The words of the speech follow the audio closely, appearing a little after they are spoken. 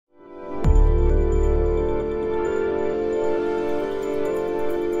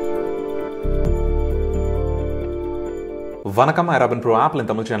வணக்கம் iRobinPro apple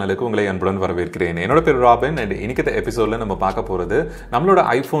Tamil சேனலுக்கு உங்களை அன்புடன் வரவேற்கிறேன். என்னோட பேர் ராபின் அண்ட் இன்னைக்கு எபிசோட்ல நம்ம பார்க்க போறது நம்மளோட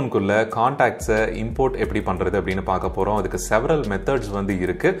ஐபோனுக்குள்ள கான்டாக்ட்ஸை இம்போர்ட் எப்படி பண்றது அப்படின்னு பார்க்க போறோம். அதுக்கு செவரல் மெத்தட்ஸ் வந்து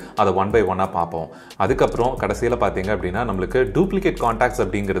இருக்கு. அதை ஒன் பை ஒன்னா பார்ப்போம். அதுக்கப்புறம் கடைசியில பாத்தீங்க அப்படின்னா நம்மளுக்கு டூப்ளிகேட் கான்டாக்ட்ஸ்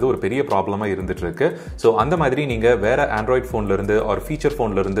அப்படிங்கிறது ஒரு பெரிய ப்ராப்ளமா இருந்துட்டு இருக்கு. ஸோ அந்த மாதிரி நீங்க வேற ஆண்ட்ராய்ட் போன்ல இருந்து ஒரு ஃபீச்சர்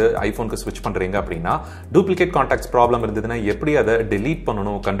போன்ல இருந்து ஐபோனுக்கு ஸ்விட்ச் பண்றீங்க அப்படின்னா டூப்ளிகேட் கான்டாக்ட்ஸ் ப்ராப்ளம் இருந்ததுன்னா எப்படி அதை டெலீட்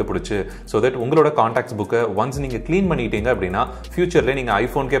பண்ணணும் கண்டுபிடிச்சு ஸோ தட் உங்களோட கான்டாக்ட்ஸ் புக்கை ஒன்ஸ் நீங்க கிளீன் பண்ணிட்டீங்க அப்படின்னா ஃபியூச்சர்ல நீங்க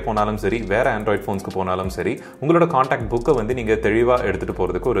ஐபோனுக்கே போனாலும் சரி வேற ஆண்ட்ராய்ட் போன்ஸ்க்கு போனாலும் சரி உங்களோட கான்டாக்ட் புக்கை வந்து நீங்க தெளிவா எடுத்துட்டு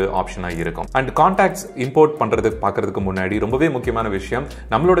போறதுக்கு ஒரு ஆப்ஷனா இருக்கும். அண்ட் கான்டாக்ட்ஸ் இம்போர்ட் பண்றதுக்கு பார்க்கறதுக்கு முன்னாடி ரொம்பவே முக்கியமான விஷயம்,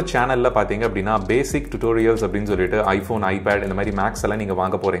 நம்மளோட சேனல்ல பாத்தீங்க அப்படின்னா பேசிக் டுட்டோரியல்ஸ் அப்படின்னு சொல்லிட்டு ஐபோன், ஐபேட் இந்த மாதிரி மேக்ஸ் எல்லாம் நீங்க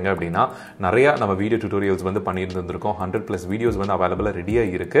வாங்க போறீங்க அப்படின்னா நிறைய நம்ம வீடியோ டுட்டோரியல்ஸ் வந்து பண்ணியிருந்திருக்கோம். 100+ வீடியோஸ் வந்து அவைலபிளா ரெடியா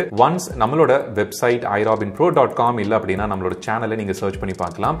இருக்கு. ஒன்ஸ் நம்மளோட வெப்சைட் iRobinPro.com இல்ல அப்படின்னா நம்மளோட சேனலை நீங்க சர்ச் பண்ணி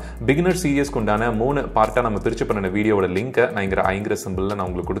பார்க்கலாம். பிகினர் சீரியஸ்க்கு உண்டான 3 பார்ட்டா நம்ம பிரிச்சு பண்ண வீடியோட லிங்க் நான் இங்க ஐங்கிற சிம்பிள்ல நான்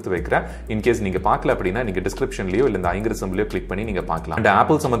உங்களுக்கு கொடுத்து வைக்கிறேன். இன்கேஸ் நீங்க பார்க்கல அப்படின்னா நீங்க டிஸ்கிரிப்ஷன்லயோ இல்ல இந்த ஐங்கிற சிம்பிளையோ கிளிக் பண்ணி நீங்க பார்க்கலாம். அண்ட்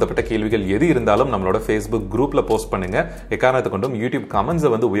ஆப்பிள் சம்பந்தப்பட்ட கேள்விகள் எது இருந்தாலும் நம்மளோட Facebook குரூப்ல போஸ்ட் பண்ணுங்க. எக்காரணத்தை கொண்டும் யூடியூப் கமெண்ட்ஸ்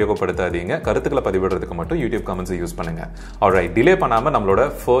வந்து உபயோகப்படுத்தாதீங்க. கருத்துக்களை பதிவிடுறதுக்கு மட்டும் யூடியூப் கமெண்ட்ஸ் யூஸ் பண்ணுங்க. ஆல்ரைட், டிலே பண்ணாம நம்மளோட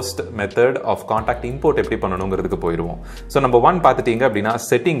first method of contact import எப்படி பண்ணணுங்கிறதுக்கு போயிடுவோம். ஸோ நம்பர் 1 பார்த்துட்டீங்க அப்படின்னா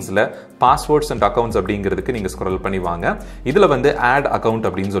செட்டிங்ஸ்ல பாஸ்வேர்ட்ஸ் அண்ட் அக்கௌண்ட்ஸ் அப்படிங்கிறதுக்கு நீங்க ஸ்க்ரோல் பண்ணி வாங்க. இதுல வந்து ஆட் அக்கௌண்ட்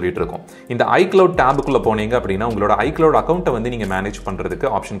அப்படின்னு சொல்லிட்டு இருக்கும். இந்த iCloud டேபுக்குள்ள போனீங்க அப்படின்னா உங்களோட iCloud அக்கௌண்ட்டை வந்து நீங்க மேனேஜ் பண்றதுக்கு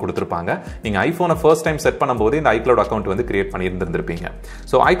ஆப்ஷன் கொடுத்திருப்பாங்க. நீங்க ஐபோனை ஃபர்ஸ்ட் டைம் செட் பண்ணும்போது இந்த iCloud அக்கௌண்ட் வந்து கிரியேட் பண்ணியிருந்திருப்பீங்க.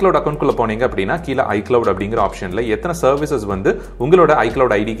 ஸோ iCloud அக்கௌண்ட்குள்ள போனீங்க அப்படின்னா கீழே iCloud அப்படிங்கிற ஆப்ஷன்ல எத்தனை சர்வீசஸ் வந்து உங்களோட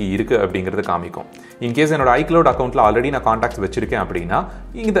iCloud ஐடிக்கு இருக்கு அப்படிங்கிறது காமிக்கும். இன்கேஸ் என்னோட iCloud அக்கௌண்ட்ல ஆல்ரெடி நான் கான்டாக்ட்ஸ் வச்சிருக்கேன் அப்படின்னா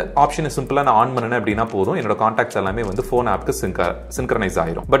இந்த ஆப்ஷனை சிம்பிளா நான் ஆன் பண்ணேன் அப்படின்னா போதும், என்னோட கான்டாக்ட்ஸ் எல்லாமே வந்து போன் ஆப்க்கு சிங்க்ரனைஸ்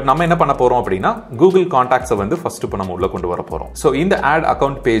ஆயிரும். பட் நம்ம என்ன பண்ண போறோம் அப்படின்னா கூகுள் கான்டாக்ட்ஸை வந்து ஃபர்ஸ்ட் இப்போ நம்ம உள்ள கொண்டு வர போறோம். ஸோ இந்த ஆட்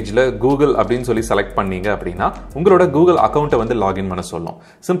அக்கௌண்ட் பேஜ்ல கூகுள் அப்படின்னு சொல்லி செலக்ட் பண்ணீங்க அப்படின்னா உங்களோட கூகுள் அக்கௌண்ட்டை வந்து லாகின் பண்ண சொல்லும்.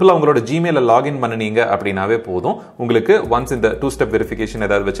 சிம்பிளா உங்களோட ஜிமெயில லாகின் பண்ணீங்க அப்படின்னாவே போதும். உங்களுக்கு ஒன்ஸ் இந்த 2 ஸ்டெப் வெரிஃபிகேஷன்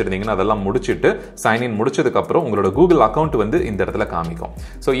ஏதாவது வச்சிருந்தீங்கன்னா அதெல்லாம் முடிச்சிட்டு சைன் இன் முடிச்சதுக்கு அப்புறம் உங்களோட கூகுள் அக்கௌண்ட் வந்து இந்த இடத்துல காமிக்கும்.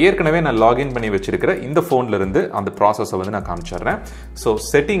 ஸோ ஏற்கனவே நான் லாகின் பண்ணி வச்சிருக்கிற இந்த போன்ல இருந்து அந்த ப்ராசஸை வந்து நான் காமிச்சிடுறேன். ஸோ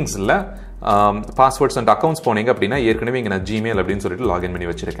செட்டிங்ஸ்ல பாஸ்வேர்ட்ஸ் அண்ட் அக்கௌண்ட்ஸ் போனீங்க அப்படின்னா ஏற்கனவே இங்க நான் ஜிமெயில் அப்படின்னு சொல்லிட்டு லாகின் பண்ணி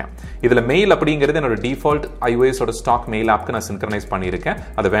வச்சிருக்கேன். இதுல மெயில் அப்படிங்கிறது என்னோட டிஃபால்ட் iOS-ஓட ஸ்டாக் மெயில் ஆப்க்கு நான் சின்க்ரனைஸ் பண்ணியிருக்கேன்.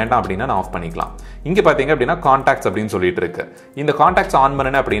 அது வேண்டாம் அப்படின்னா நான் ஆஃப் பண்ணிக்கலாம். இங்க பாத்தீங்க அப்படின்னா கான்டாக்ட்ஸ் அப்படின்னு சொல்லிட்டு இருக்கு. இந்த கான்டாக்ட்ஸ் ஆன்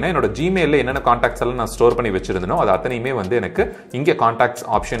பண்ணேன் அப்படின்னா என்னோட ஜிமெயில என்னென்ன கான்டாக்ட்ஸ் எல்லாம் நான் ஸ்டோர் பண்ணி வச்சிருந்தனோ அது அத்தனையுமே வந்து எனக்கு இங்க கான்டாக்ட்ஸ்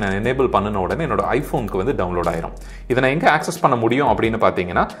ஆப்ஷன் எனேபிள் பண்ணன உடனே என்னோட ஐபோனுக்கு வந்து டவுன்லோட் ஆயிரும். இதை நான் எங்க ஆக்சஸ் பண்ண முடியும் அப்படின்னு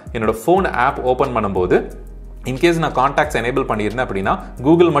பாத்தீங்கன்னா என்னோட போன் ஆப் ஓபன் பண்ணும்போது இன்கேஸ் நான் கான்டாக்ட்ஸ் எனேபிள் பண்ணியிருந்தேன் அப்படின்னா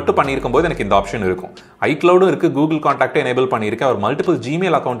கூகுள் மட்டும் பண்ணியிருக்கும் போது எனக்கு இந்த ஆப்ஷன் இருக்கும். iCloud இருக்கு, கூகுள் கான்டாக்ட் எனேபிள் பண்ணியிருக்கேன், ஒரு மல்டிபிள்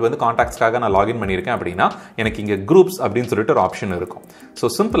ஜிமெயில் அக்கௌண்ட் வந்து கான்டாக்ட்ஸ்க்காக நான் லாகின் பண்ணியிருக்கேன் அப்படின்னா எனக்கு இங்க குரூப்ஸ் அப்படின்னு சொல்லிட்டு ஒரு ஆப்ஷன் இருக்கும். ஸோ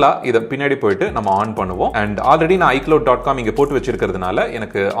சிம்பிளா இதை பின்னாடி போயிட்டு நம்ம ஆன் பண்ணுவோம். அண்ட் ஆல்ரெடி நான் iCloud.com இங்க போட்டு வச்சிருக்கிறதுனால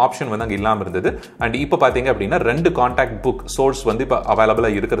எனக்கு ஆப்ஷன் வந்து அங்கே இல்லாமல் இருந்தது. அண்ட் இப்போ பாத்தீங்க அப்படின்னா 2 கான்டாக்ட் புக் சோர்ஸ் வந்து இப்போ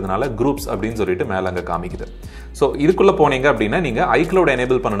அவைலபிளா இருக்கிறதுனால குரூப்ஸ் அப்படின்னு சொல்லிட்டு மேல அங்கே காமிக்குது. ஸோ இதுக்குள்ள போனீங்க அப்படின்னா நீங்க iCloud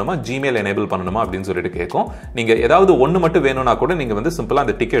எனேபிள் பண்ணணுமா ஜிமெயில் எனேபிள் பண்ணணுமா அப்படின்னு சொல்லிட்டு கேட்கும். நீங்க ஏதாவது ஒண்ணு மட்டும் வேணும்னா கூட நீங்க வந்து சிம்பிளா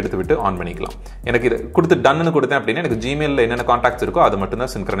அந்த டிக்கெட் எடுத்து விட்டு ஆன் பண்ணிக்கலாம். எனக்கு இது கொடுத்து டன்னு கொடுத்தேன் அப்படின்னா எனக்கு ஜிமெயில்ல என்னென்ன கான்டாக்ட்ஸ் இருக்கோ அது மட்டும்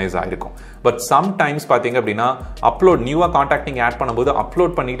தான் சின்க்ரனைஸ் ஆயிருக்கும். பட் சம் டைம்ஸ் பாத்தீங்க அப்படின்னா அப்லோட் நியூவா கான்டாக்ட் நீங்க ஆட் பண்ணும்போது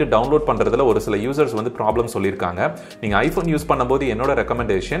அப்லோட் பண்ணிட்டு டவுன்லோட் பண்றதுல ஒரு சில யூசர்ஸ் வந்து ப்ராப்ளம் சொல்லியிருக்காங்க. நீங்க ஐபோன் யூஸ் பண்ணும்போது என்னோட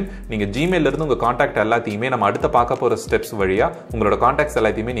ரெக்கமெண்டேஷன் நீங்க ஜிமெயில இருந்து உங்க கான்டாக்ட் எல்லாத்தையுமே நம்ம அடுத்த பார்க்க போற ஸ்டெப்ஸ் வழியா உங்களோட கான்டாக்ட்ஸ்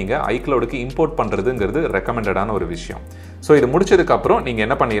எல்லாத்தையுமே நீங்க iCloudக்கு இம்போர்ட் பண்றதுங்கிறது ரெக்கமெண்டடான ஒரு விஷயம். ஸோ இது முடிச்சதுக்கு அப்புறம் நீங்க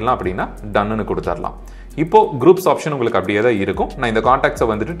என்ன பண்ணிடலாம் அப்படின்னா டன்னு கொடுத்துடலாம். இப்போ குரூப்ஸ் ஆப்ஷன் உங்களுக்கு அப்படியே தான் இருக்கும். நான் இந்த கான்டாக்ட்ஸை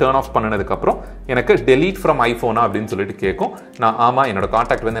வந்துட்டு டர்ன் ஆஃப் பண்ணதுக்கு அப்புறம் எனக்கு டெலீட் ஃப்ரம் ஐபோனா அப்படின்னு சொல்லிட்டு கேட்கும். நான் ஆமா என்னோட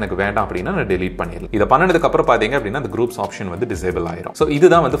கான்டாக்ட் வந்து எனக்கு வேண்டாம் அப்படின்னா நான் டெலீட் பண்ணிடலாம். இதை பண்ணதுக்கு அப்புறம் பாத்தீங்க அப்படின்னா அந்த குரூப்ஸ் ஆப்ஷன் வந்து டிசேபிள் ஆயிரும். ஸோ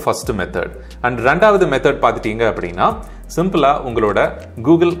இதுதான் வந்து ஃபர்ஸ்ட் மெத்தட். அண்ட் ரெண்டாவது மெத்தட் பார்த்துட்டீங்க அப்படின்னா சிம்பிளா உங்களோட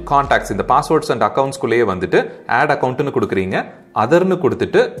கூகுள் கான்டாக்ட்ஸ் இந்த பாஸ்வேர்ட்ஸ் அண்ட் அக்கௌண்ட்ஸ்குள்ளேயே வந்துட்டு ஆட் அக்கௌண்ட்னு கொடுக்குறீங்க, அதர்னு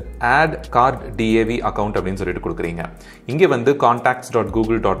கொடுத்துட்டு ஆட் கார்ட் டிஏவி அக்கௌண்ட் அப்படின்னு சொல்லிட்டு கொடுக்குறீங்க. இங்கே வந்து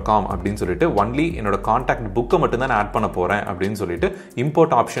contacts.google.com அப்படின்னு சொல்லிட்டு ஒன்லி என்னோட கான்டாக்ட் புக்கை மட்டும் தான் ஆட் பண்ண போறேன் அப்படின்னு சொல்லிட்டு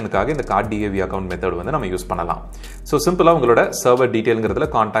இம்போர்ட் ஆப்ஷனுக்காக இந்த கார்ட் டிஏவி அக்கௌண்ட் மெத்தட் வந்து நம்ம யூஸ் பண்ணலாம். ஸோ சிம்பிளா உங்களோட சர்வர் டீடைல்ங்கிறதுல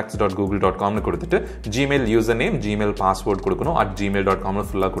contacts.google.comனு கொடுத்துட்டு Gmail user name Gmail password கொடுக்கணும் @gmail.com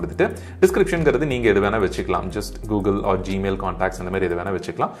ஃபுல்லா கொடுத்துட்டு டிஸ்கிரிப்ஷன்ங்கிறது நீங்க எது வேணா வச்சுக்கலாம். Just Google R Gmail contacts அந்த மாதிரி எது வேணா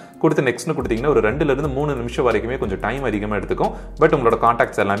வச்சுக்கலாம். கொடுத்து நெக்ஸ்ட்னு கொடுத்தீங்கன்னா ஒரு 2 to 3 நிமிஷம் வரைக்குமே கொஞ்சம் டைம் அதிகமாக எடுத்துக்கும். பட் உங்களோட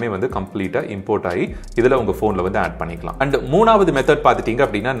கான்டாக்ட்ஸ் எல்லாமே வந்து கம்ப்ளீட்டா இம்போர்ட் ஆகி இதுல உங்க போன்ல வந்து ஆட் பண்ணிக்கலாம். அண்ட் மூணாவது மெத்தட் பாத்துட்டீங்க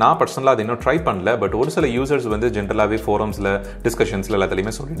அப்படின்னா நான் பர்சனலா அதை இன்னும் ட்ரை பண்ணல. பட் ஒரு சில யூசர்ஸ் வந்து ஜென்ரலாவே ஃபோரம்ஸ்ல டிஸ்கஷன்ஸ்ல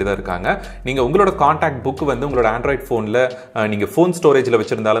எல்லாத்தையுமே சொல்லிட்டு தான் இருக்காங்க. நீங்க உங்களோட கான்டாக்ட் புக் வந்து உங்களோட ஆண்ட்ராய்ட் போன்ல நீங்க போன் ஸ்டோரேஜ்ல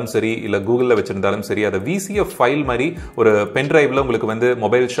வச்சிருந்தாலும் சரி இல்ல கூகுள்ல வச்சிருந்தாலும் சரி அதை VCF ஃபைல் மாதிரி ஒரு பென் டிரைவ்ல உங்களுக்கு வந்து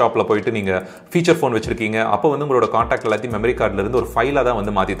மொபைல் ஷாப்ல போயிட்டு நீங்க ஃபீச்சர் போன் வச்சிருக்கீங்க அப்போ வந்து உங்களோட கான்டாக்ட் கான்டாக்ட் எல்லாத்தையும் மெமரி கார்டுல இருந்து ஒரு ஃபைலா தான்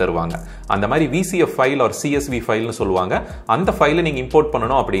வந்து மாத்தி தருவாங்க. அந்த மாதிரி VCF ஃபைல் ஆர் CSV ஃபைல்னு சொல்லுவாங்க. அந்த ஃபைலை நீங்க இம்போர்ட்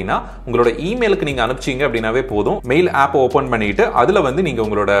பண்ணணும் அப்படின்னா உங்களோட இமெயிலுக்கு நீங்க அனுப்பிச்சீங்க அப்படினாவே போதும். மெயில் ஆப் ஓபன் பண்ணிட்டு அதுல வந்து நீங்க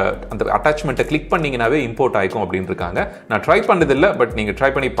உங்களோட அந்த அட்டாச்மெண்ட்டை கிளிக் பண்ணீங்கனாவே இம்போர்ட் ஆயிக்கும் அப்படின்னு இருக்காங்க. நான் ட்ரை பண்ணது இல்ல, பட் நீங்க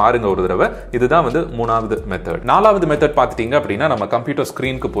ட்ரை பண்ணி பாருங்க ஒரு தடவை. இதுதான் வந்து மூணாவது மெத்தட். நாலாவது மெத்தட் பார்த்துட்டீங்க அப்படின்னா நம்ம கம்ப்யூட்டர்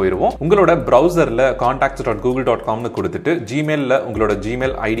ஸ்கிரீனுக்கு போயிருவோம். உங்களோட பிரவுசர்ல contacts.google.com கொடுத்துட்டு ஜிமெயில்ல உங்களோட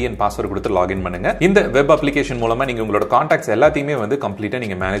ஜிமெயில் ஐடி அண்ட் பாஸ்வேர்ட் கொடுத்து லாகின் பண்ணுங்க. இந்த வெப் அப்ளிகேஷன் மூலமா நீங்க உங்களோட கான்டாக்ட்ஸ் எல்லாத்தையுமே வந்து கம்ப்ளீட்டா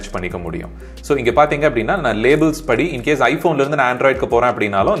நீங்க மேனேஜ் பண்ணிக்க முடியும். சோ இங்க பாத்தீங்க அப்படின்னா நான் லேபிள்ஸ் படி இன்கேஸ் ஐபோன்ல இருந்து நான் ஆண்ட்ராய்டுக்கு போறேன்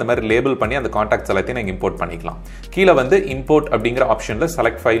அப்படின்னாலும் அந்த மாதிரி லேபிள் பண்ணி அந்த கான்டாக்ட்ஸ் எல்லாத்தையும் நீங்க இம்போர்ட் பண்ணிக்கலாம். கீழே வந்து இம்போர்ட் அப்படிங்கிற ஆப்ஷன்ல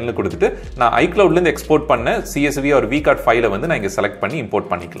செலக்ட் ஃபைல்னு கொடுத்துட்டு நான் iCloudல இருந்து எக்ஸ்போர்ட் பண்ண CSV or vCard ஃபைலை வந்து நான் இங்க செலக்ட் பண்ணி இம்போர்ட்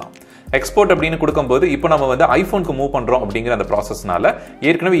பண்ணிக்கலாம். எக்ஸ்போர்ட் அப்படின்னு கொடுக்கும்போது இப்போ நம்ம வந்து ஐபோனுக்கு மூவ் பண்றோம் அப்படிங்கிற அந்த ப்ராசஸ்னால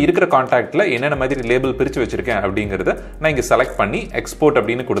ஏற்கனவே இருக்கிற கான்டாக்ட்ல என்னென்ன மாதிரி லேபிள் பிரிச்சு வச்சிருக்கேன் அப்படிங்கறத நான் இங்க செலக்ட் பண்ணி எக்ஸ்போர்ட்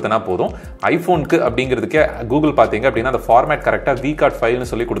அப்படின்னு கொடுத்தனா போதும். ஐபோனுக்கு அப்படிங்கிறதுக்கு கூகுள் பாத்தீங்க அப்படின்னா அந்த ஃபார்மேட் கரெக்டா vCard ஃபைல்னு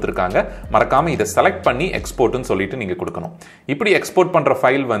சொல்லி கொடுத்திருக்காங்க. மறக்காம இதை செலக்ட் பண்ணி எக்ஸ்போர்ட்னு சொல்லிட்டு நீங்க கொடுக்கணும். இப்படி எக்ஸ்போர்ட் பண்ற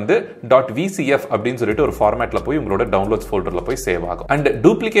ஃபைல் வந்து .vcf அப்படின்னு சொல்லிட்டு ஒரு ஃபார்மேட்ல போய் உங்களோட டவுன்லோட்ஸ் ஃபோல்டர்ல போய் சேவ் ஆகும். அண்ட்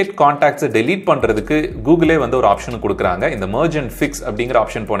டூப்ளிகேட் கான்டாக்ட்ஸ் டெலீட் பண்றதுக்கு கூகுளே வந்து ஒரு ஆப்ஷன் கொடுக்குறாங்க. இந்த மெர்ஜ் அண்ட் ஃபிக்ஸ் அப்படிங்கிற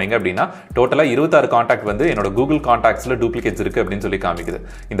ஆப்ஷன் போனீங்க அப்படின்னா டோட்டலா 26 கான்டாக்ட் வந்து என்னோட கூகுள் கான்டாக்ட்ஸ்ல டூப்ளிகேட்ஸ் இருக்கு அப்படின்னு சொல்லி காமிக்குது.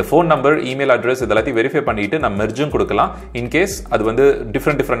 இந்த ஃபோன் நம்பர், இமெயில் அட்ரஸ் இதெல்லாத்தையும் வெரிஃபை பண்ணிட்டு நான் மெர்ஜும் கொடுக்கலாம். இன்கேஸ் அது வந்து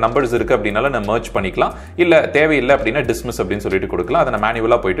டிஃப்ரெண்ட் நம்பர்ஸ் இருக்கு அப்படினால நான் மெர்ஜ் பண்ணிக்கலாம். இல்ல தேவையில்லை அப்படின்னா டிஸ்மிஸ் அப்படின்னு சொல்லிட்டு கொடுக்கலாம். அதை நான்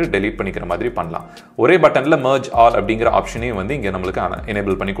மேனுவலா போயிட்டு டெலீட் பண்ணிக்கிற மாதிரி பண்ணலாம். ஒரே பட்டன்ல மெர்ஜ் ஆல் அப்படிங்கிற ஆப்ஷனையும் வந்து இங்க நம்மளுக்கு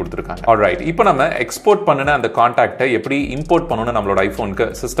எனேபிள் பண்ணி கொடுத்துருக்காங்க. ஆல்ரைட், இப்போ நம்ம எக்ஸ்போர்ட் பண்ணின அந்த கான்டாக்டை எப்படி இம்போர்ட் பண்ணணும் நம்மளோட ஐபோனுக்கு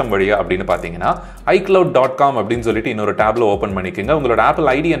சிஸ்டம் வழியா அப்படின்னு பாத்தீங்கன்னா iCloud.com அப்படின்னு சொல்லிட்டு இன்னொரு டேப்ல ஓபன் பண்ணிக்கோங்க. உங்களோட ஆப்பிள்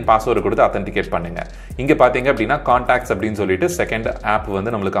ஐடி அண்ட் பாஸ்வேர்ட் கொடுத்து அத்தென்டிகேட் பண்ணுங்க. இங்க பாத்தீங்க அப்படின்னா கான்டாக்ட்ஸ் அப்படின்னு சொல்லிட்டு செகண்ட் ஆப்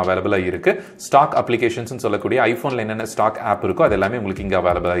வந்து நமக்கு அவைலபிளா இருக்கு. ஸ்டாக் அப்ளிகேஷன்ஸ் சொல்லக்கூடிய ஐபோன்ல என்னென்ன ஸ்டாக் ஆப் இருக்கோ அது எல்லாமே உங்களுக்கு இங்க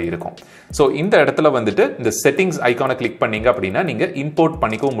அவைலபிளா இருக்கும். சோ இந்த இடத்துல வந்துட்டு இந்த செட்டிங்ஸ் ஐகானை கிளிக் பண்ணீங்க அப்படின்னா நீங்க இம்போர்ட்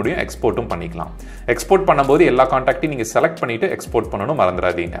பண்ணிக்கவும் முடியும், எக்ஸ்போர்ட்டும் பண்ணிக்கலாம். எக்ஸ்போர்ட் பண்ணும்போது எல்லா கான்டாக்டையும் நீங்க செலக்ட் பண்ணிட்டு எக்ஸ்போர்ட் பண்ணணும்,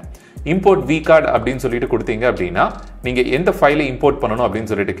 மறந்துடாதீங்க. இம்போர்ட் vCard அப்படின்னு சொல்லிட்டு கொடுத்தீங்க அப்படின்னா நீங்க எந்த ஃபைலை இம்போர்ட் பண்ணணும் அப்படின்னு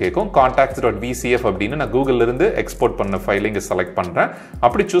சொல்லிட்டு கேட்கும். contacts.vcf அப்படின்னு நான் கூகுள்ல இருந்து எக்ஸ்போர்ட் பண்ண ஃபைலை இங்க செலக்ட் பண்றேன்.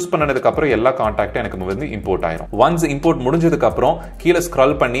 அப்படி சூஸ் பண்ணதுக்கு அப்புறம் எல்லா கான்டாக்டும் எனக்கு வந்து இம்போர்ட் ஆயிரும். ஒன்ஸ் இம்போர்ட் முடிஞ்சதுக்கு அப்புறம் கீழே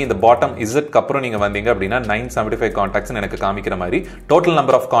ஸ்க்ரால் பண்ணி இந்த பாட்டம் இசட்க்கு அப்புறம் நீங்க வந்தீங்க அப்படின்னா 975 கான்டாக்ட்ஸ் எனக்கு காமிக்கிற மாதிரி டோட்டல்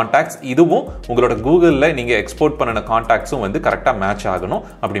நம்பர் ஆஃப் கான்டாக்ட்ஸ் இதுவும் உங்களோட கூகுள்ல நீங்க எக்ஸ்போர்ட் பண்ணன கான்டாக்ட்ஸும் வந்து கரெக்டா மேட்ச் ஆகணும்.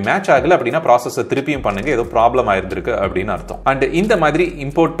 அப்படி மேட்ச் ஆகல அப்படின்னா ப்ராசஸை திருப்பியும் பண்ணுங்க, ஏதோ ப்ராப்ளம் ஆயிருந்திருக்கு அப்படின்னு அர்த்தம். அண்ட் இந்த மாதிரி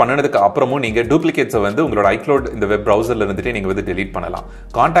இம்போர்ட் பண்ணதுக்கு அப்புறமும் நீங்க டூப்ளிகேட்ஸை வந்து உங்களோட iCloud இந்த வெப் பிரவுசர்ல இருந்துட்டு நீங்க வந்து டெலீட் பண்ணலாம்.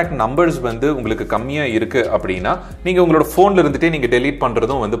 கான்டாக்ட் நம்பர்ஸ் வந்து உங்களுக்கு கம்மியா இருக்கு அப்படின்னா நீங்க உங்களோட போன்ல இருந்துட்டே நீங்க டெலீட்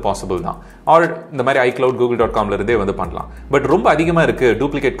பண்றதும் வந்து பாசிபிள் தான். ஆர் இந்த மாதிரி iCloud google.comல இருந்தே வந்து பண்ணலாம். பட் ரொம்ப அதிகமா இருக்கு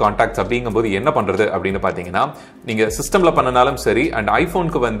டூப்ளிகேட் கான்டாக்ட்ஸ் அப்படிங்கும்போது என்ன பண்றது அப்படின்னு பாத்தீங்கன்னா நீங்க சிஸ்டம்ல பண்ணனாலும் சரி அண்ட்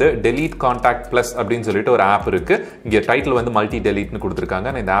ஐபோனுக்கு வந்து டெலீட் கான்டாக்ட் பிளஸ் அப்படின்னு சொல்லிட்டு ஒரு ஆப் இருக்கு. இங்க டைட்டில் வந்து மல்டி டெலீட்னு கொடுத்துருக்காங்க.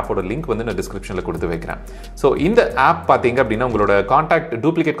 நான் இந்த ஆப்போட லிங்க் வந்து நான் டிஸ்கிரிப்ஷன்ல கொடுத்து வைக்கிறேன். ஸோ இந்த ஆப் பாத்தீங்க அப்படின்னா உங்களோட கான்டாக்ட்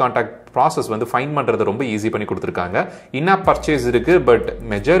டூப்ளிகேட் கான்டாக்ட் ப்ராசஸ் வந்து ஃபைண்ட் பண்றது ரொம்ப ஈஸி பண்ணி கொடுத்துருக்காங்க. இன்-ஆப் பர்ச்சேஸ் இருக்கு, but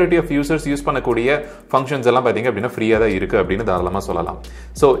majority of users use பண்ணக்கூடிய ஃபங்க்ஷன்ஸ் எல்லாம் பாத்தீங்க அப்படின்னா ஃப்ரீயா தான் இருக்கு அப்படின்னு தாராளமா சொல்லலாம்.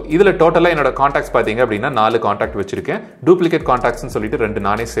 ஸோ இதுல டோட்டலா என்னோட கான்டாக்ட்ஸ் பாத்தீங்க அப்படின்னா 4 கான்டாக்ட் வச்சிருக்கேன். டூப்ளிகேட் கான்டாக்ட்ஸ் சொல்லிட்டு 2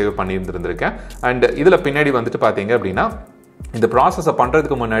 நானே சேவ் பண்ணி இருந்திருக்கேன். அண்ட் இதுல பின்னாடி வந்துட்டு பாத்தீங்க அப்படின்னா இந்த ப்ராசஸை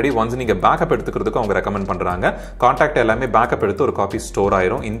பண்றதுக்கு முன்னாடி ஒன்ஸ் நீங்க பேக்கப் எடுத்துக்கிறதுக்கு அவங்க ரெக்கமெண்ட் பண்றாங்க. கான்டாக்ட் எல்லாமே பேக்கப் எடுத்து ஒரு காப்பி ஸ்டோர்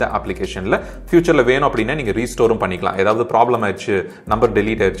ஆயிரும் இந்த அப்ளிகேஷன்ல. ஃபியூச்சர்ல வேணும் அப்படின்னா நீங்க ரீஸ்டோரும் பண்ணிக்கலாம். ஏதாவது ப்ராப்ளம் ஆயிடுச்சு, நம்பர்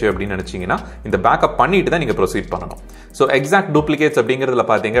டெலீட் ஆயிடுச்சு அப்படின்னு நினைச்சீங்கன்னா இந்த பேக்கப் பண்ணிட்டு தான் நீங்க ப்ரொசீட் பண்ணணும். ஸோ எக்ஸாக்ட் டூப்ளிகேட்ஸ் அப்படிங்கிறதுல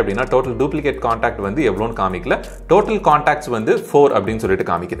பாத்தீங்க அப்படின்னா டோட்டல் டூப்ளிகேட் கான்டாக்ட் வந்து எவ்வளோன்னு காமிக்கல. டோட்டல் கான்டாக்ட்ஸ் வந்து 4 அப்படின்னு சொல்லிட்டு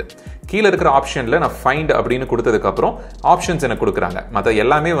காமிக்குது. கீழே இருக்கிற ஆப்ஷன்ல நான் ஃபைண்ட் அப்படின்னு கொடுத்ததுக்கு அப்புறம் ஆப்ஷன்ஸ் எனக்கு கொடுக்குறாங்க. மற்ற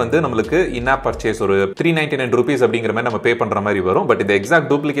எல்லாமே வந்து நம்மளுக்கு இன்-ஆப் பர்ச்சேஸ் ஒரு 399 ரூபீஸ் அப்படிங்கிற மாதிரி நம்ம பே பண்ற மாதிரி வரும். பட் இந்த எக்ஸாக்ட்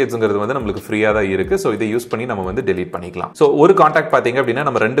டூப்ளிகேட்ஸ்ங்கிறது வந்து நமக்கு ஃப்ரீயா தான் இருக்கு. சோ இதை யூஸ் பண்ணி நம்ம வந்து டெலீட் பண்ணிக்கலாம். சோ ஒரு கான்டாக்ட் பாத்தீங்க அப்படின்னா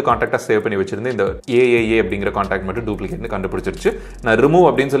நம்ம 2 கான்டாக்டா சேவ் பண்ணி வச்சிருந்த இந்த AAA அப்படிங்கிற கான்டாக்ட் மட்டும் டூப்ளிகேட்னு கண்டுபிடிச்சிருச்சு. நான் ரிமூவ்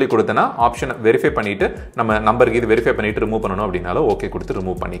அப்படின்னு சொல்லி கொடுத்தேன்னா ஆப்ஷன் வெரிஃபை பண்ணிட்டு நம்ம நம்பருக்கு இது வெரிஃபை பண்ணிட்டு ரிமூவ் பண்ணணும் அப்படின்னாலும் ஓகே கொடுத்து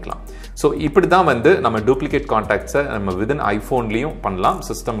ரிமூவ் பண்ணிக்கலாம். சோ இப்படி தான் வந்து நம்ம டூப்ளிகேட் கான்டாக்ட்ஸை நம்ம விதின் ஐபோன்லயும் பண்ணலாம்,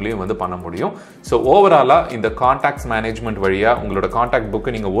 சிஸ்டம்லயும் வந்து பண்ண முடியும். சோ ஓவராலா இந்த கான்டாக்ட்ஸ் மேனேஜ்மெண்ட் வழியா உங்களோட கான்டாக்ட்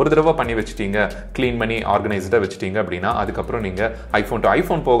புக் நீங்க ஒரு தடவை பண்ணி வச்சிட்டீங்க, கிளீன் பண்ணி ஆர்கனைஸ்டா வச்சிட்டீங்க அப்படின்னா அதுக்கப்புறம் நீங்க ஐபோன் டு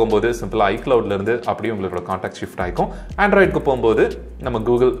ஐபோன் போகும்போது சிம்பிளா iCloudல இருந்து அப்படியே உங்களோட கான்டாக்ட் ஷிஃப்ட் ஆயிக்கும். ஆண்ட்ராய்டுக்கு போகும்போது நம்ம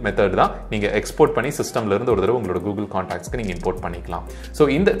கூகுள் மெத்தட் தான். நீங்க எக்ஸ்போர்ட் பண்ணி சிஸ்டம்ல இருந்து ஒரு தடவை உங்களோட கூகுள் கான்டாக்ட்ஸ்க்கு நீங்க இம்போர்ட் பண்ணிக்கலாம். சோ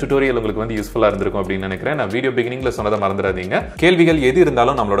இந்த டுட்டோரியல் உங்களுக்கு வந்து யூஸ்ஃபுல்லா இருந்திருக்கும் அப்படின்னு நினைக்கிறேன். நான் வீடியோ பிகினிங்ல சொன்னதை மறந்துடாதீங்க. கேள்விகள் எது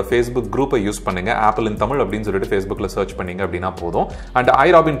இருந்தாலும் நம்மளோட Facebook குரூப்பை யூஸ் பண்ணுங்க. ஆப்பிள் இன் தமிழ் அப்படின்னு சொல்லிட்டு Facebookல சர்ச் பண்ணீங்க அப்படின்னா போதும். அண்ட்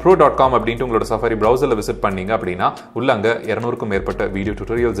iRobinPro.com அப்படின்ட்டு உங்களோட சஃபாரி பிரவுசர்ல விசிட் பண்ணீங்க அப்படின்னா உள்ள அங்க 200க்கும் மேற்பட்ட வீடியோ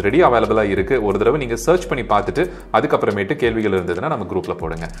டுட்டோரியல்ஸ் ரெடி அவைலபிளா இருக்கு. ஒரு தடவை நீங்க சர்ச் பண்ணி பார்த்துட்டு அதுக்கப்புறமேட்டு கேள்விகள் இருந்ததுன்னா நம்ம குரூப்ல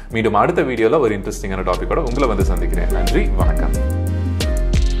போடுங்க. மீண்டும் அடுத்த வீடியோல ஒரு இன்ட்ரெஸ்டிங்கான டாபிக்கோட உங்களை வந்து சந்திக்கிறேன். நன்றி, வணக்கம்.